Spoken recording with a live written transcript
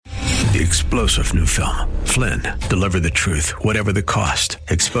The explosive new film, Flynn, deliver the truth, whatever the cost,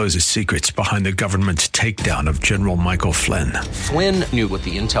 exposes secrets behind the government's takedown of General Michael Flynn. Flynn knew what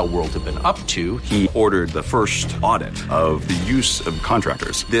the intel world had been up to. He ordered the first audit of the use of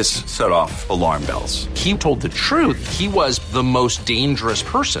contractors. This set off alarm bells. He told the truth. He was the most dangerous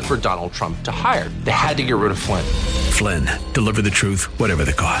person for Donald Trump to hire. They had to get rid of Flynn. Flynn, deliver the truth, whatever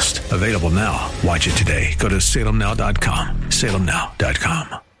the cost. Available now. Watch it today. Go to salemnow.com.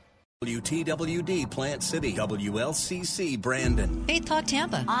 salemnow.com. WTWD Plant City, WLCC Brandon. Faith Talk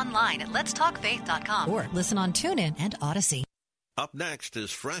Tampa. Online at letstalkfaith.com. Or listen on TuneIn and Odyssey. Up next is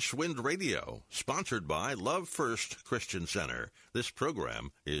Fresh Wind Radio, sponsored by Love First Christian Center. This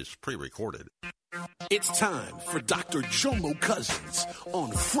program is pre-recorded. It's time for Dr. Jomo Cousins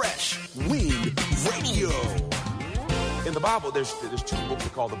on Fresh Wind Radio. In the Bible, there's two books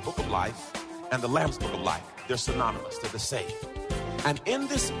called the Book of Life and the Lamb's Book of Life. They're synonymous. They're the same. And in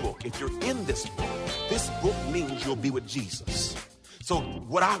this book, if you're in this book means you'll be with Jesus. So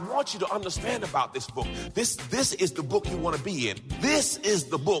what I want you to understand about this book, this is the book you want to be in. This is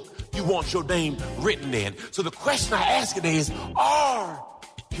the book you want your name written in. So the question I ask today is, are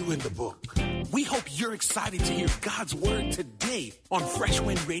you in the book? We hope you're excited to hear God's word today on Fresh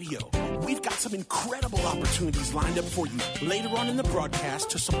Wind Radio. We've got some incredible opportunities lined up for you later on in the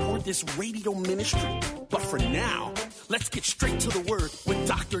broadcast to support this radio ministry. But for now, let's get straight to the word with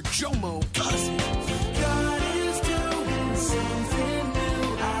Dr. Jomo Cousins. God is doing something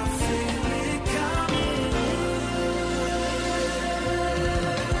new. I feel it coming.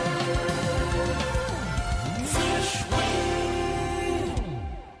 Fresh Wind.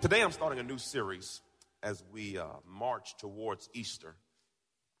 Today I'm starting a new series as we march towards Easter.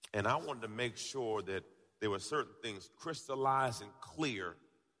 And I wanted to make sure that there were certain things crystallized and clear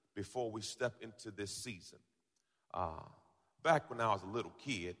before we step into this season. Back when I was a little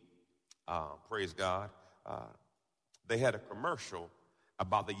kid, praise God, they had a commercial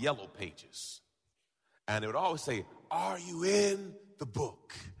about the yellow pages. And it would always say, are you in the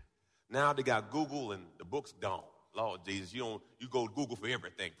book? Now they got Google and the book's gone. Lord Jesus, you go to Google for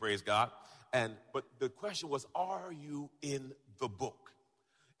everything, praise God. But the question was, are you in the book?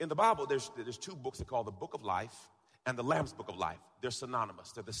 In the Bible, there's two books that are called the Book of Life and the Lamb's Book of Life. They're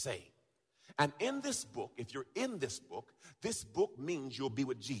synonymous. They're the same. And in this book, if you're in this book means you'll be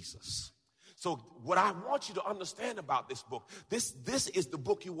with Jesus. So what I want you to understand about this book, this is the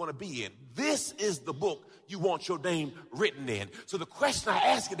book you want to be in. This is the book you want your name written in. So the question I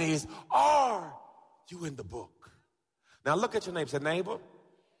ask today is, are you in the book? Now look at your neighbor. Say, neighbor,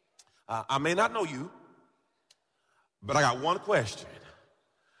 I may not know you, but I got one question.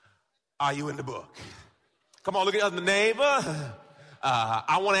 Are you in the book? Come on, look at the neighbor.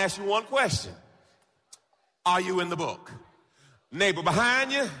 I want to ask you one question. Are you in the book? Neighbor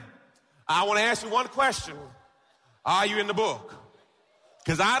behind you, I want to ask you one question. Are you in the book?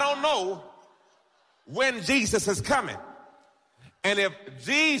 Because I don't know when Jesus is coming. And if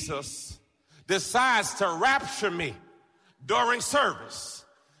Jesus decides to rapture me during service,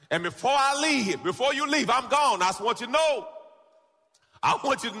 and before you leave, I'm gone. I just want you to know. I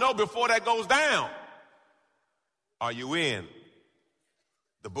want you to know before that goes down. Are you in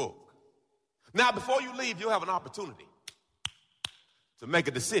the book? Now, before you leave, you'll have an opportunity to make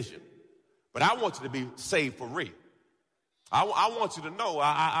a decision. But I want you to be saved for real. I want you to know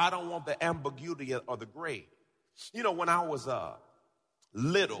I don't want the ambiguity or the gray. You know, when I was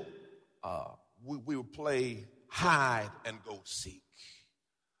little, we would play hide and go seek.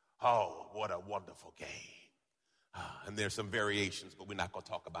 Oh, what a wonderful game. And there's some variations, but we're not going to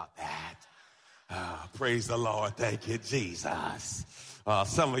talk about that. Praise the Lord. Thank you, Jesus.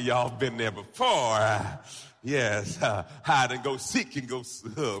 Some of y'all been there before. Yes, hide and go seek and go.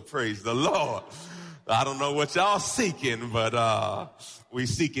 Praise the Lord. I don't know what y'all seeking, but we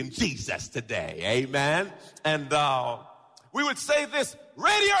seeking Jesus today. Amen. And we would say this,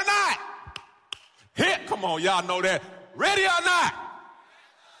 ready or not. Here, come on, y'all know that. Ready or not.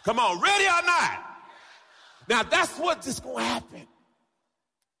 Come on, ready or not. Now, that's what's just going to happen.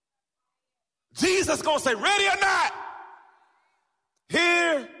 Jesus going to say, ready or not,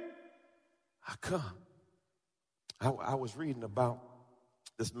 here I come. I was reading about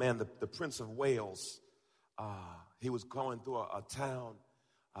this man, the Prince of Wales. He was going through a town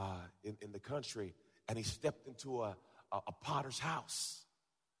in the country, and he stepped into a potter's house.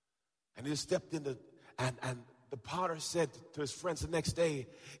 And he just stepped into, and the potter said to his friends the next day,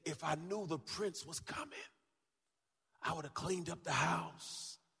 if I knew the prince was coming, I would have cleaned up the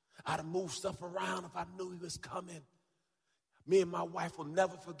house. I'd have moved stuff around if I knew he was coming. Me and my wife will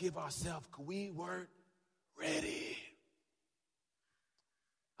never forgive ourselves because we weren't ready.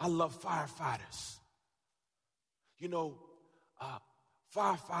 I love firefighters. You know,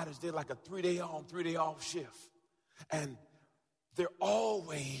 firefighters, they're like a 3-day on, 3-day off shift. And they're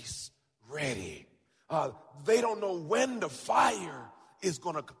always ready. They don't know when the fire is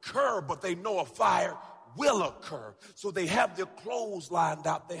going to occur, but they know a fire will occur. So they have their clothes lined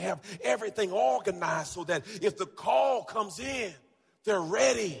out. They have everything organized so that if the call comes in, they're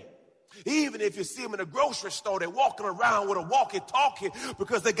ready. Even if you see them in a grocery store, they're walking around with a walkie-talkie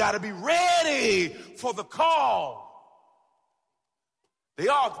because they got to be ready for the call. They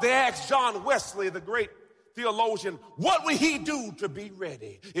asked John Wesley, the great theologian, what would he do to be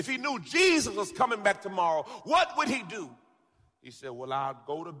ready? If he knew Jesus was coming back tomorrow, what would he do? He said, well, I'd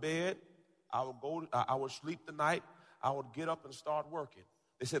go to bed. I would sleep the night. I would get up and start working.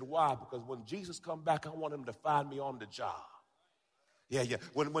 They said, why? Because when Jesus come back, I want him to find me on the job. Yeah.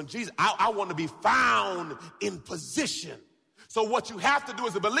 When Jesus, I want to be found in position. So what you have to do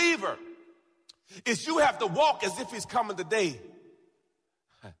as a believer is you have to walk as if he's coming today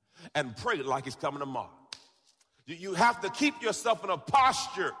and pray like he's coming tomorrow. You have to keep yourself in a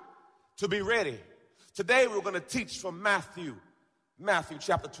posture to be ready. Today we're going to teach from Matthew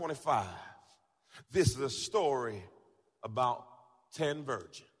chapter 25. This is a story about 10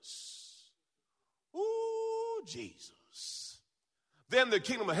 virgins. Ooh, Jesus. Then the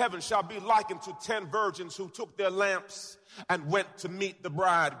kingdom of heaven shall be likened to 10 virgins who took their lamps and went to meet the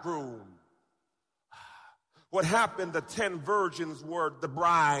bridegroom. What happened, the 10 virgins were the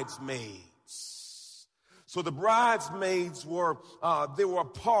bridesmaids. So the bridesmaids were a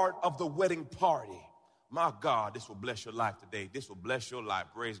part of the wedding party. My God, this will bless your life today. This will bless your life.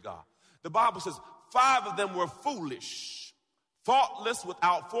 Praise God. The Bible says 5 of them were foolish, thoughtless,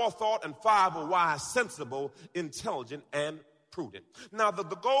 without forethought, and 5 were wise, sensible, intelligent, and prudent. Now, the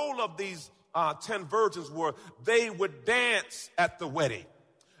goal of these 10 virgins were they would dance at the wedding.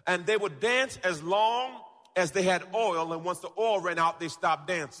 And they would dance as long as they had oil, and once the oil ran out, they stopped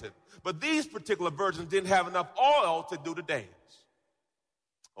dancing. But these particular virgins didn't have enough oil to do the dance.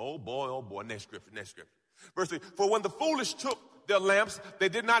 Oh boy, next scripture. Verse 3, for when the foolish took their lamps, they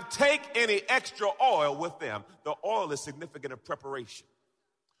did not take any extra oil with them. The oil is significant in preparation.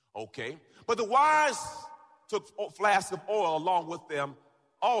 Okay, but the wise took flasks of oil along with them,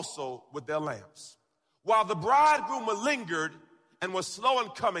 also with their lamps. While the bridegroom lingered and was slow in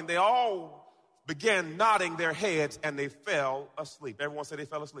coming, they all began nodding their heads and they fell asleep. Everyone said they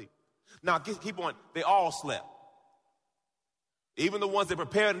fell asleep. Now, keep on. They all slept. Even the ones that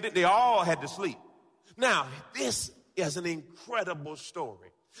prepared and did, they all had to sleep. Now, this is an incredible story.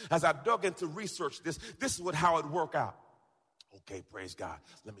 As I dug into research this is how it worked out. Okay, praise God.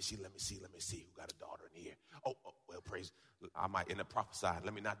 Let me see. Who got a daughter in here? Oh, well, praise. I might end up prophesying.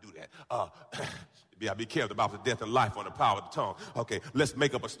 Let me not do that. Be careful about the death and life on the power of the tongue. Okay, let's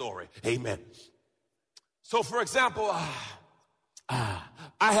make up a story. Amen. So, for example, I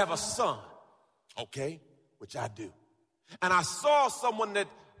have a son, okay, which I do. And I saw someone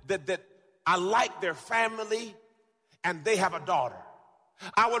that I like their family, and they have a daughter.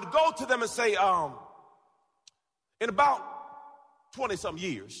 I would go to them and say, in about 20-some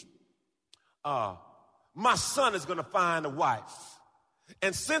years, my son is going to find a wife.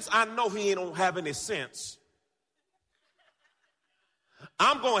 And since I know he don't have any sense,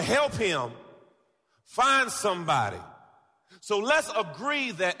 I'm going to help him find somebody. So let's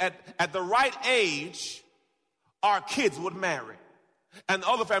agree that at the right age, our kids would marry. And the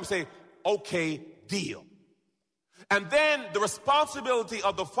other family say, okay, deal. And then the responsibility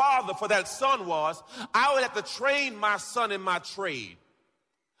of the father for that son was, I would have to train my son in my trade.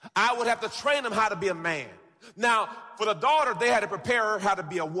 I would have to train him how to be a man. Now, for the daughter, they had to prepare her how to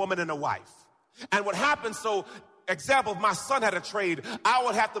be a woman and a wife. And what happened, so, example, if my son had a trade, I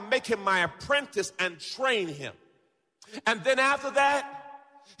would have to make him my apprentice and train him. And then after that,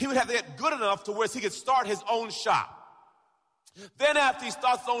 he would have to get good enough to where he could start his own shop. Then after he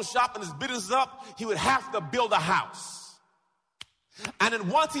starts his own shop and his business is up, he would have to build a house. And then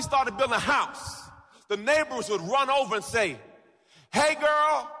once he started building a house, the neighbors would run over and say, hey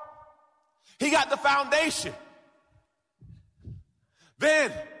girl, he got the foundation.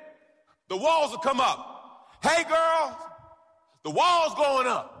 Then the walls would come up. Hey girl, the wall's going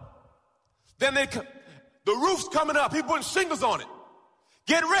up. Then the roof's coming up. He putting shingles on it.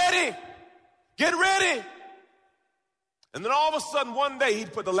 Get ready. Get ready. And then all of a sudden, one day,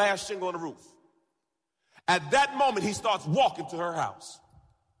 he'd put the last shingle on the roof. At that moment, he starts walking to her house.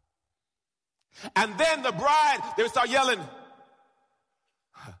 And then the bride, they would start yelling,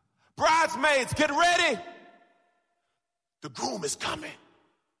 bridesmaids, get ready. The groom is coming.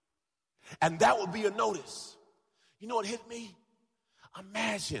 And that would be a notice. You know what hit me?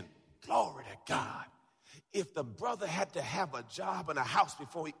 Imagine, glory to God, if the brother had to have a job and a house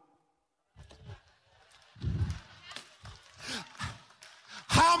before he...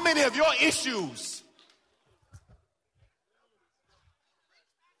 How many of your issues?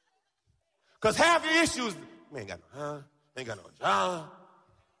 Because half your issues, man, ain't got no, ain't got no job.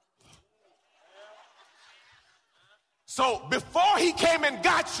 So before he came and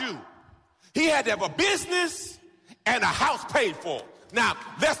got you, he had to have a business and a house paid for. Now,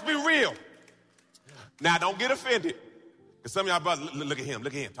 let's be real. Now, don't get offended. Because some of y'all brothers, look at him,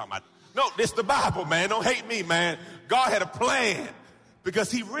 talking about, no, this the Bible, man. Don't hate me, man. God had a plan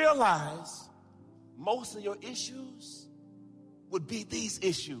because he realized most of your issues would be these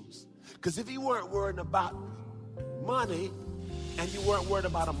issues. Because if you weren't worried about money and you weren't worried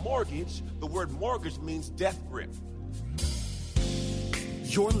about a mortgage, the word mortgage means death grip.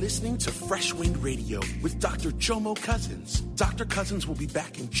 You're listening to Fresh Wind Radio with Dr. Jomo Cousins. Dr. Cousins will be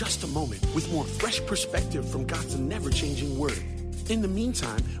back in just a moment with more fresh perspective from God's never-changing word. In the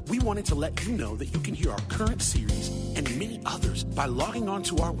meantime, we wanted to let you know that you can hear our current series and many others by logging on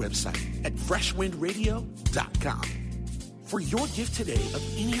to our website at freshwindradio.com. For your gift today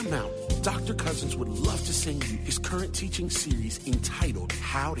of any amount, Dr. Cousins would love to send you his current teaching series entitled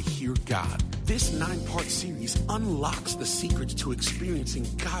How to Hear God. This 9-part series unlocks the secrets to experiencing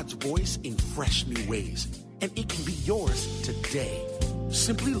God's voice in fresh new ways. And it can be yours today.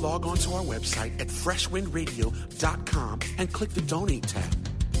 Simply log on to our website at freshwindradio.com and click the Donate tab.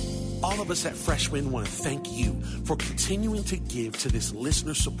 All of us at Fresh Wind want to thank you for continuing to give to this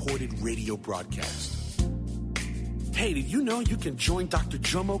listener-supported radio broadcast. Hey, did you know you can join Dr.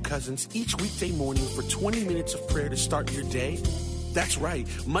 Jomo Cousins each weekday morning for 20 minutes of prayer to start your day? That's right.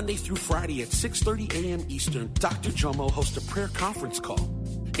 Monday through Friday at 6:30 a.m. Eastern, Dr. Jomo hosts a prayer conference call.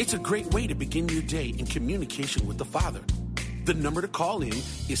 It's a great way to begin your day in communication with the Father. The number to call in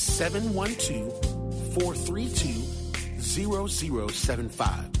is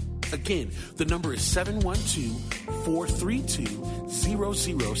 712-432-0075. Again, the number is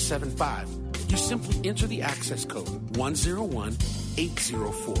 712-432-0075. You simply enter the access code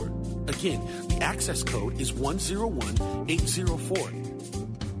 101804. Again, the access code is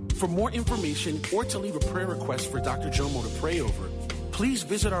 101804. For more information or to leave a prayer request for Dr. Jomo to pray over, please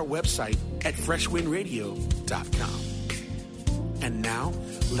visit our website at freshwindradio.com. And now,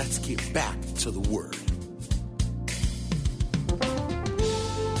 let's get back to the Word.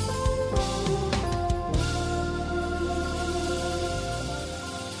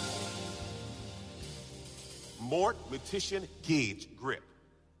 Mortician gauge grip.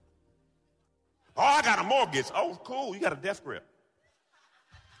 Oh, I got a mortgage. Oh, cool. You got a death grip.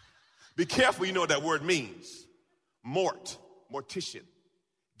 Be careful, you know what that word means. Mortician,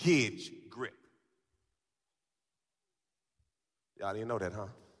 gauge grip. Y'all didn't know that, huh?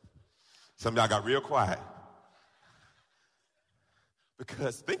 Some of y'all got real quiet.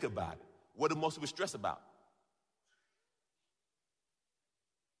 Because think about it. What do most of us stress about?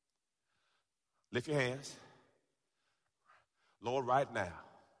 Lift your hands. Lord, right now,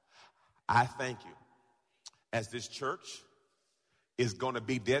 I thank you as this church is going to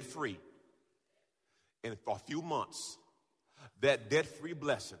be debt-free. And for a few months, that debt-free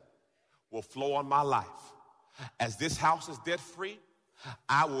blessing will flow on my life. As this house is debt-free,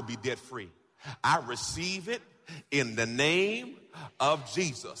 I will be debt-free. I receive it in the name of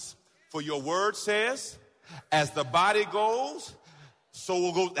Jesus. For your word says, as the body goes, so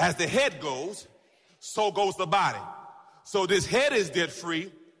will go, as the head goes, so goes the body. So this head is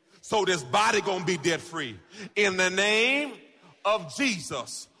debt-free, so this body gonna be debt-free. In the name of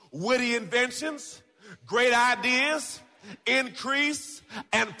Jesus, witty inventions, great ideas, increase,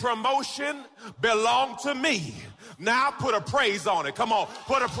 and promotion belong to me. Now put a praise on it. Come on,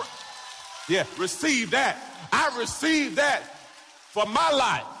 receive that. I receive that for my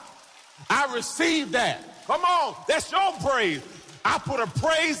life. I receive that. Come on, that's your praise. I put a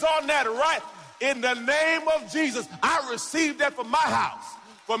praise on that right in the name of Jesus. I receive that for my house,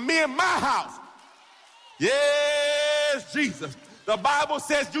 for me and my house. Yes, Jesus. The Bible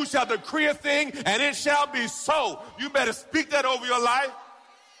says you shall decree a thing and it shall be so. You better speak that over your life.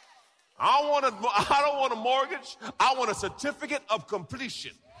 I don't want a mortgage. I want a certificate of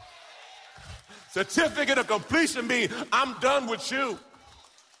completion. Certificate of completion means I'm done with you.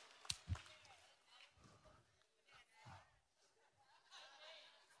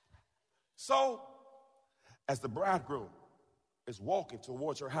 So, as the bridegroom is walking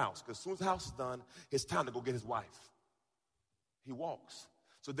towards her house, because as soon as the house is done, it's time to go get his wife. He walks.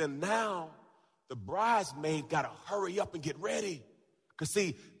 So then now, the bridesmaid got to hurry up and get ready. Because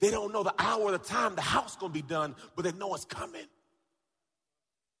see, they don't know the hour or the time the house going to be done, but they know it's coming.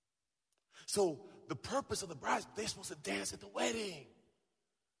 So the purpose of the bride, they're supposed to dance at the wedding.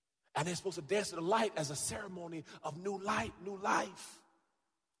 And they're supposed to dance to the light as a ceremony of new light, new life.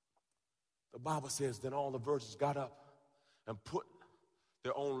 The Bible says, then all the virgins got up and put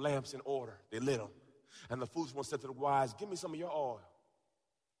their own lamps in order. They lit them. And the foolish one said to the wise, give me some of your oil.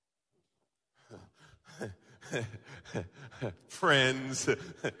 Friends,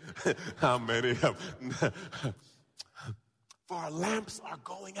 how many of them? For our lamps are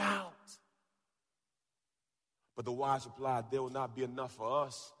going out. But the wise replied, there will not be enough for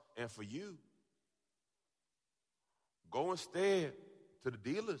us and for you. Go instead to the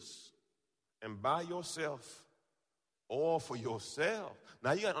dealers and buy yourself oil for yourself.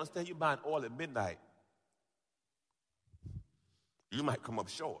 Now you got to understand, you're buying oil at midnight. You might come up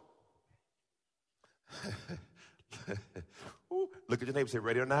short. Ooh, look at your neighbor and say,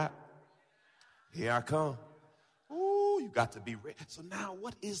 ready or not? Here I come. Ooh, you got to be ready. So now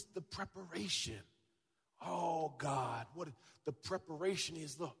what is the preparation? Oh, God, what the preparation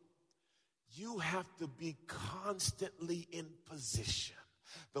is, look, you have to be constantly in position.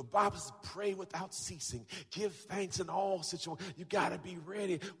 The Bible says, pray without ceasing. Give thanks in all situations. You got to be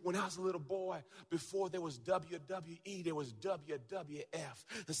ready. When I was a little boy, before there was WWE, there was WWF.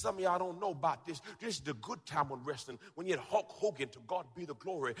 And some of y'all don't know about this. This is the good time on wrestling. When you had Hulk Hogan, to God be the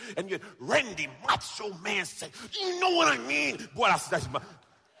glory, and you had Randy Macho Man say, you know what I mean? Boy, that's my...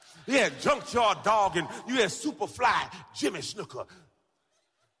 You had Junkyard Dog, and you had Superfly, Jimmy Snuka.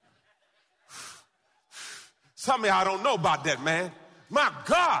 Some of y'all don't know about that, man. My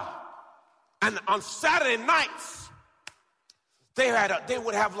God. And on Saturday nights, they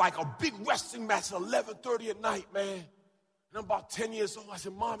would have like a big wrestling match at 11:30 at night, man. And I'm about 10 years old. I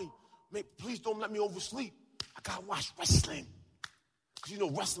said, Mommy, please don't let me oversleep. I got to watch wrestling. Because, you know,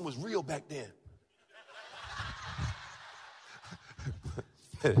 wrestling was real back then.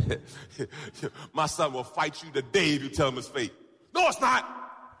 My son will fight you today if you tell him it's fake. No, it's not.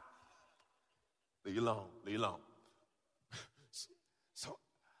 Leave you alone. Leave you alone. So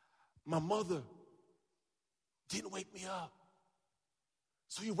my mother didn't wake me up.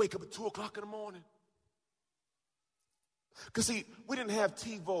 So you wake up at 2 o'clock in the morning. Because, see, we didn't have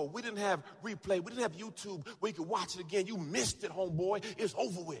TiVo. We didn't have replay. We didn't have YouTube where you could watch it again. You missed it, homeboy. It's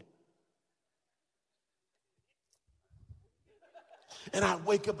over with. And I'd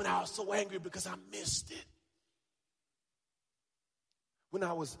wake up and I was so angry because I missed it. When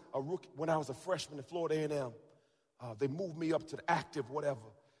I was a rookie, when I was a freshman at Florida A&M, they moved me up to the active whatever.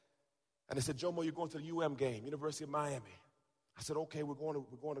 And they said, Jomo, you're going to the UM game, University of Miami. I said, okay, we're going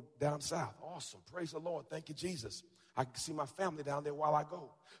to down south. Awesome. Praise the Lord. Thank you, Jesus. I can see my family down there while I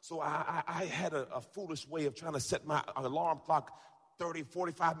go. So I had a foolish way of trying to set my alarm clock 30,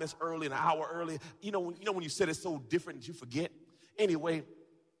 45 minutes early, an hour early. You know when you said it's so different that you forget? Anyway,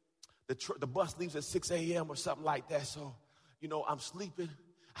 the bus leaves at 6 a.m. or something like that. So, you know, I'm sleeping.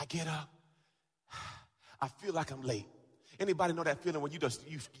 I get up. I feel like I'm late. Anybody know that feeling when you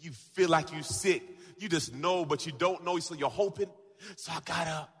feel like you're sick? You just know, but you don't know, so you're hoping. So I got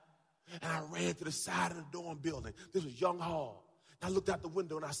up, and I ran to the side of the dorm building. This was Young Hall. And I looked out the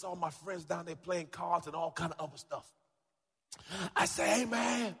window, and I saw my friends down there playing cards and all kind of other stuff. I said, hey,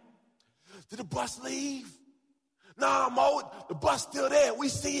 man, did the bus leave? Nah, Mo, the bus still there. We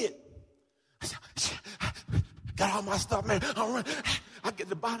see it. I said, got all my stuff, man. I get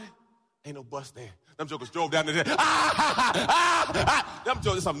the body. Ain't no bus there. Them jokers drove down there. Them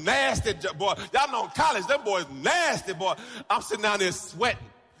jokers, some nasty boy. Y'all know in college, them boys nasty, boy. I'm sitting down there sweating.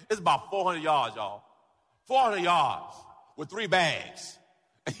 It's about 400 yards, y'all. 400 yards with 3 bags.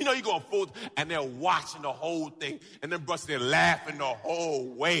 And you know you going full, and they're watching the whole thing. And them brothers, they're laughing the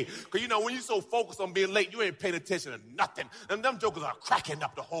whole way. Because, you know, when you're so focused on being late, you ain't paying attention to nothing. And them jokers are cracking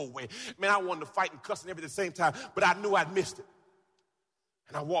up the whole way. Man, I wanted to fight and cuss and everything at the same time, but I knew I'd missed it.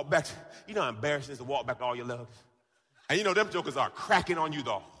 And I walked back. You know how embarrassing it is to walk back to all your luggage? And, you know, them jokers are cracking on you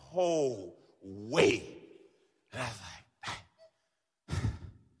the whole way. And I was like,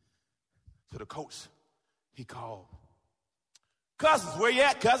 so the coach, he called. Cousins, where you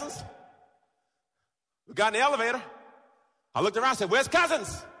at, Cousins? We got in the elevator. I looked around and said, where's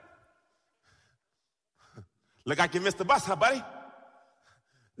Cousins? Look like you missed the bus, huh, buddy?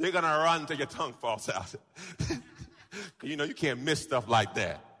 You're going to run till your tongue falls out. You know, you can't miss stuff like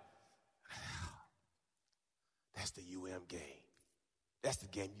that. That's the UM game. That's the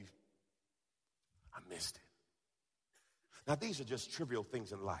game I missed it. Now, these are just trivial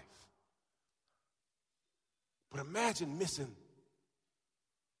things in life. But imagine missing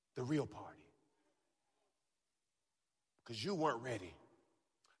the real party. Because you weren't ready.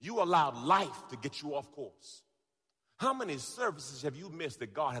 You allowed life to get you off course. How many services have you missed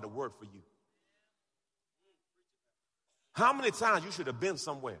that God had a word for you? How many times you should have been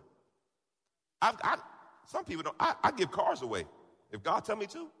somewhere? Some people don't. I give cars away if God tell me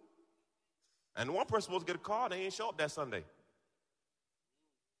to. And one person supposed to get a car, they ain't show up that Sunday.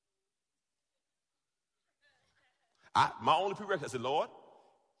 My only prerequisite, I said, Lord,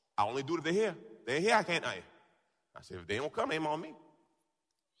 I only do it if they're here. They're here, I can't. I said, if they don't come, they ain't on me.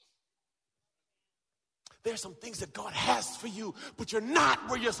 There's some things that God has for you, but you're not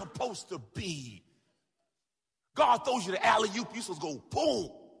where you're supposed to be. God throws you the alley-oop, you're supposed to go boom.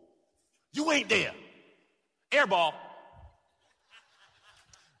 You ain't there. Air ball.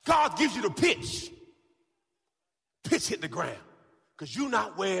 God gives you the pitch. Pitch hit the ground because you're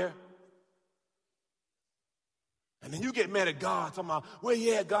not where. And then you get mad at God, talking about, where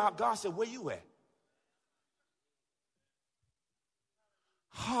you at, God? God said, where you at?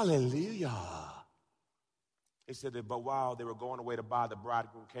 Hallelujah. He said that, but while they were going away to buy, the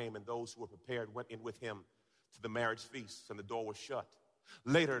bridegroom came, and those who were prepared went in with him to the marriage feast, and the door was shut.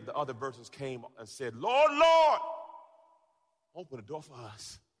 Later, the other virgins came and said, Lord, Lord, open the door for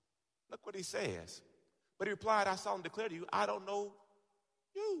us. Look what he says. But he replied, I solemnly declare to you, I don't know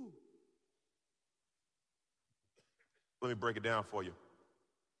you. Let me break it down for you.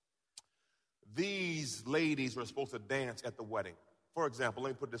 These ladies were supposed to dance at the wedding. For example, let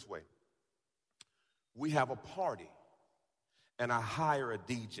me put it this way. We have a party, and I hire a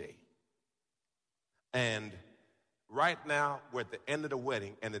DJ. And right now, we're at the end of the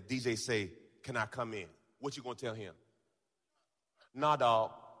wedding, and the DJ say, can I come in? What you gonna tell him? Nah,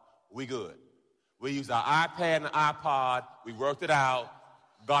 dog, we good. We use our iPad and iPod. We worked it out.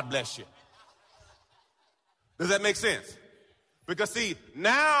 God bless you. Does that make sense? Because see,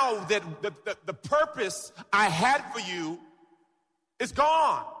 now that the purpose I had for you is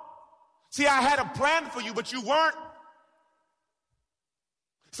gone. See, I had a plan for you, but you weren't.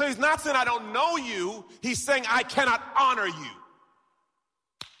 So he's not saying I don't know you. He's saying I cannot honor you.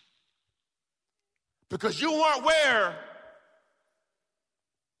 Because you weren't where.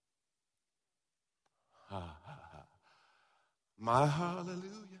 My hallelujah.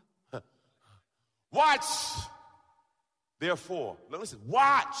 Watch, therefore. Listen,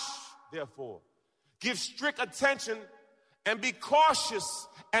 watch, therefore. Give strict attention and be cautious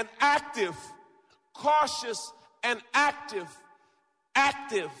and active. Cautious and active.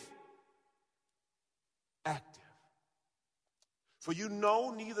 Active. Active. For you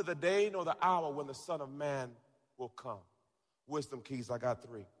know neither the day nor the hour when the Son of Man will come. Wisdom keys, I got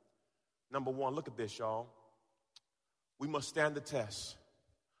 3. Number 1, look at this, y'all. We must stand the test.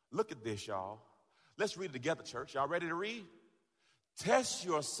 Look at this, y'all. Let's read it together, church. Y'all ready to read? Test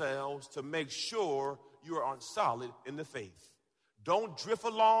yourselves to make sure you are on solid in the faith. Don't drift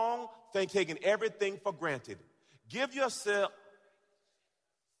along, taking everything for granted. Give yourself...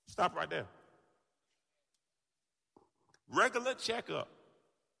 Stop right there. Regular checkup.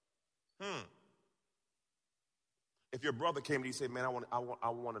 If your brother came to you and said, man, I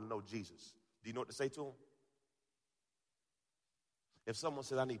want to know Jesus, do you know what to say to him? If someone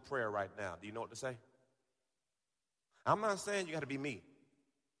says, I need prayer right now, do you know what to say? I'm not saying you got to be me,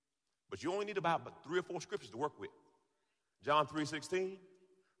 but you only need about 3 or 4 scriptures to work with. John 3:16,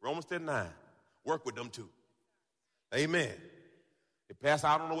 Romans 10:9. Work with them too. Amen. If Pastor,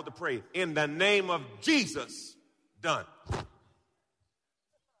 I don't know what to pray. In the name of Jesus, done.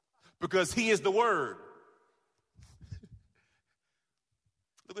 Because he is the word.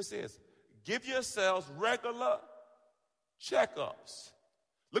 Look what it says. Give yourselves regular checkups.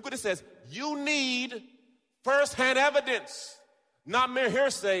 Look what it says. You need first-hand evidence, not mere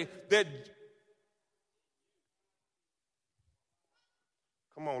hearsay that...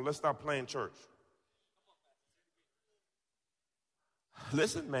 Come on, let's stop playing church.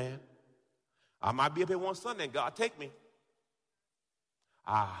 Listen, man. I might be up here one Sunday and God take me.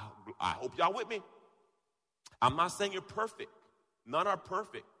 I hope y'all with me. I'm not saying you're perfect. None are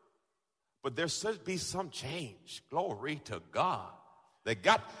perfect. But there should be some change. Glory to God.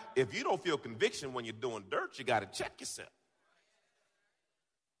 If you don't feel conviction when you're doing dirt, you got to check yourself.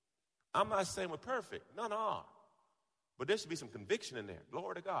 I'm not saying we're perfect. None are. But there should be some conviction in there.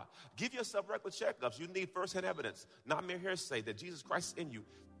 Glory to God. Give yourself regular checkups. You need first-hand evidence, not mere hearsay, that Jesus Christ is in you.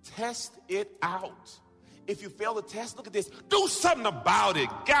 Test it out. If you fail the test, look at this. Do something about it.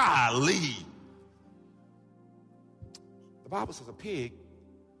 Golly. The Bible says a pig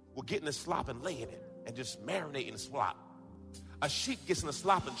will get in the slop and lay in it and just marinate in the slop. A sheep gets in the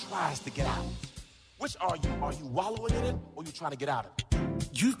slop and tries to get out. Which are you? Are you wallowing in it or you trying to get out of it?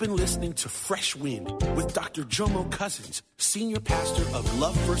 You've been listening to Fresh Wind with Dr. Jomo Cousins, Senior Pastor of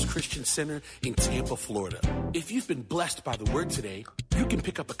Love First Christian Center in Tampa, Florida. If you've been blessed by the word today, you can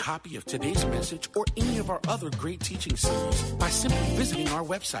pick up a copy of today's message or any of our other great teaching series by simply visiting our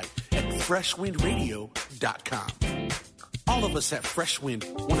website at freshwindradio.com. All of us at Fresh Wind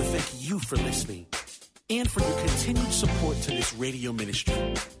want to thank you for listening and for your continued support to this radio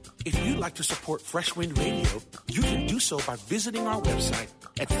ministry. If you'd like to support Fresh Wind Radio, you can do so by visiting our website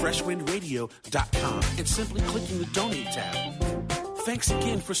at freshwindradio.com and simply clicking the Donate tab. Thanks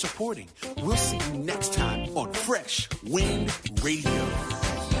again for supporting. We'll see you next time on Fresh Wind Radio.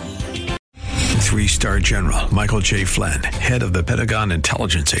 3-star General Michael J. Flynn, head of the Pentagon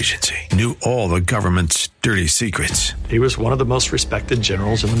Intelligence Agency, knew all the government's dirty secrets. He was one of the most respected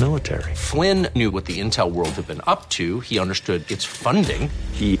generals in the military. Flynn knew what the intel world had been up to. He understood its funding.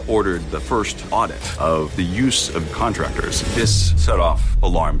 He ordered the first audit of the use of contractors. This set off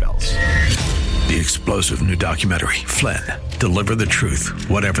alarm bells. The explosive new documentary, Flynn, Deliver the Truth,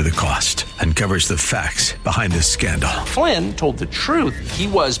 Whatever the Cost, uncovers the facts behind this scandal. Flynn told the truth. He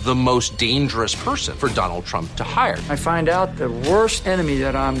was the most dangerous person for Donald Trump to hire. I find out the worst enemy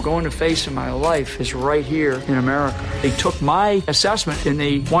that I'm going to face in my life is right here in America. They took my assessment and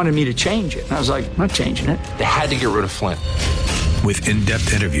they wanted me to change it. And I was like, I'm not changing it. They had to get rid of Flynn. With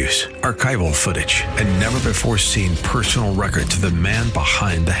in-depth interviews, archival footage, and never-before-seen personal records of the man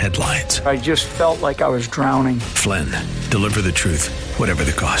behind the headlines. I just felt like I was drowning. Flynn, Deliver the Truth, Whatever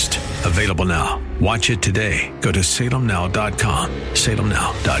the Cost. Available now. Watch it today. Go to salemnow.com.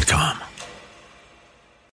 salemnow.com.